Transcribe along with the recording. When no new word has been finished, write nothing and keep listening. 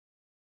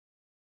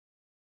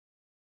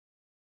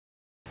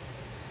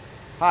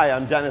Hi,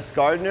 I'm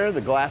Gardner, the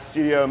Glass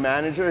Studio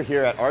manager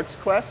here at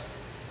ArtsQuest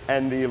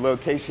and the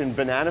location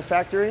Banana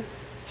Factory.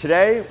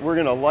 Today, we're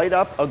going to light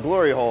up a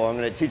glory hole. I'm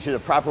going to teach you the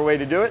proper way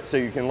to do it so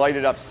you can light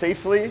it up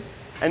safely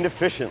and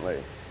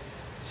efficiently.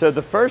 So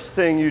the first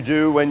thing you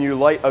do when you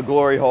light a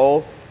glory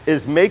hole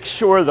is make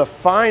sure the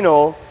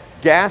final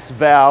gas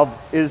valve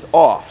is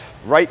off.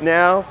 Right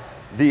now,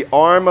 the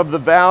arm of the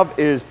valve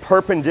is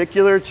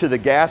perpendicular to the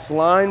gas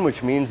line,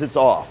 which means it's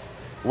off.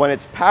 When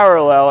it's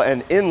parallel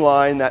and in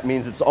line, that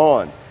means it's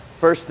on.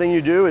 First thing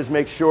you do is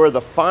make sure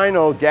the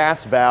final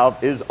gas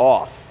valve is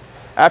off.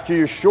 After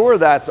you're sure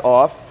that's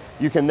off,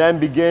 you can then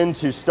begin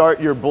to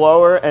start your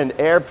blower and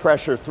air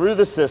pressure through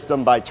the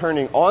system by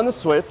turning on the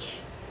switch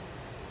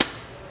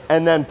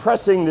and then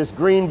pressing this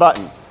green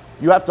button.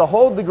 You have to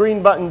hold the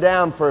green button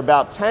down for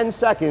about 10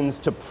 seconds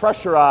to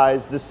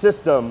pressurize the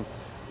system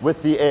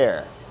with the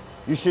air.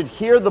 You should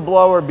hear the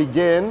blower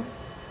begin,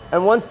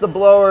 and once the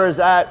blower is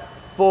at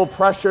full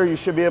pressure, you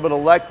should be able to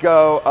let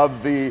go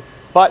of the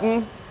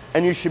button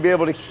and you should be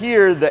able to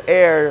hear the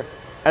air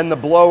and the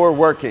blower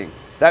working.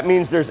 That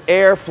means there's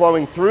air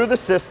flowing through the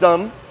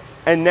system,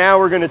 and now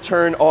we're going to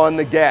turn on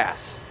the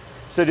gas.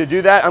 So to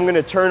do that, I'm going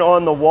to turn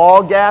on the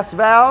wall gas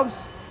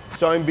valves.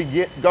 So I'm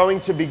going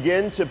to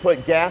begin to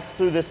put gas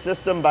through the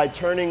system by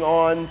turning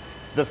on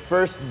the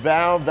first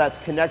valve that's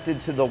connected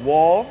to the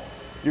wall.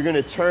 You're going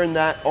to turn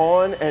that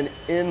on and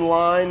in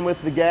line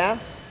with the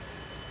gas.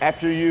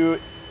 After you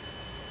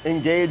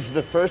engage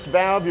the first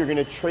valve, you're going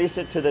to trace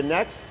it to the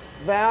next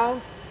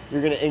valve.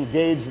 You're going to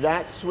engage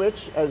that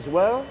switch as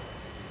well.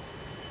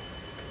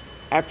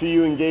 After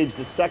you engage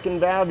the second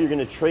valve, you're going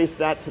to trace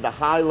that to the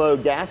high-low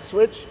gas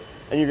switch,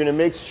 and you're going to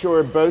make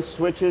sure both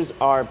switches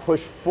are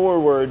pushed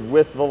forward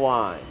with the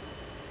line.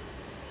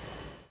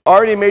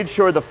 Already made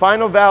sure the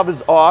final valve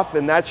is off,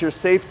 and that's your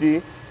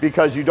safety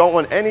because you don't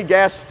want any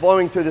gas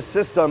flowing through the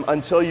system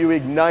until you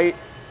ignite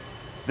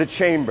the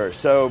chamber.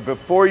 So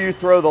before you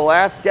throw the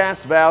last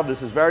gas valve,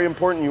 this is very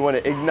important, you want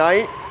to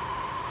ignite,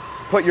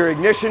 put your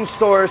ignition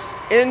source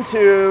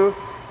into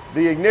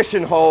the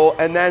ignition hole,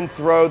 and then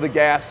throw the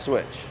gas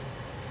switch.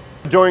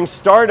 During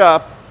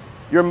startup,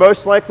 you're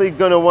most likely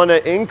going to want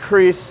to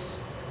increase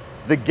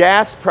the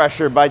gas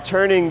pressure by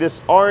turning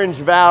this orange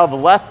valve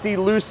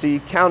lefty-loosey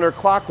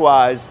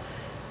counterclockwise,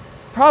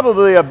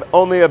 probably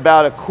only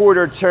about a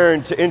quarter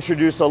turn to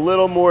introduce a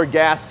little more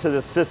gas to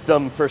the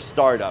system for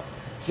startup.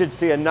 You should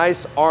see a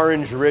nice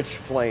orange rich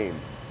flame.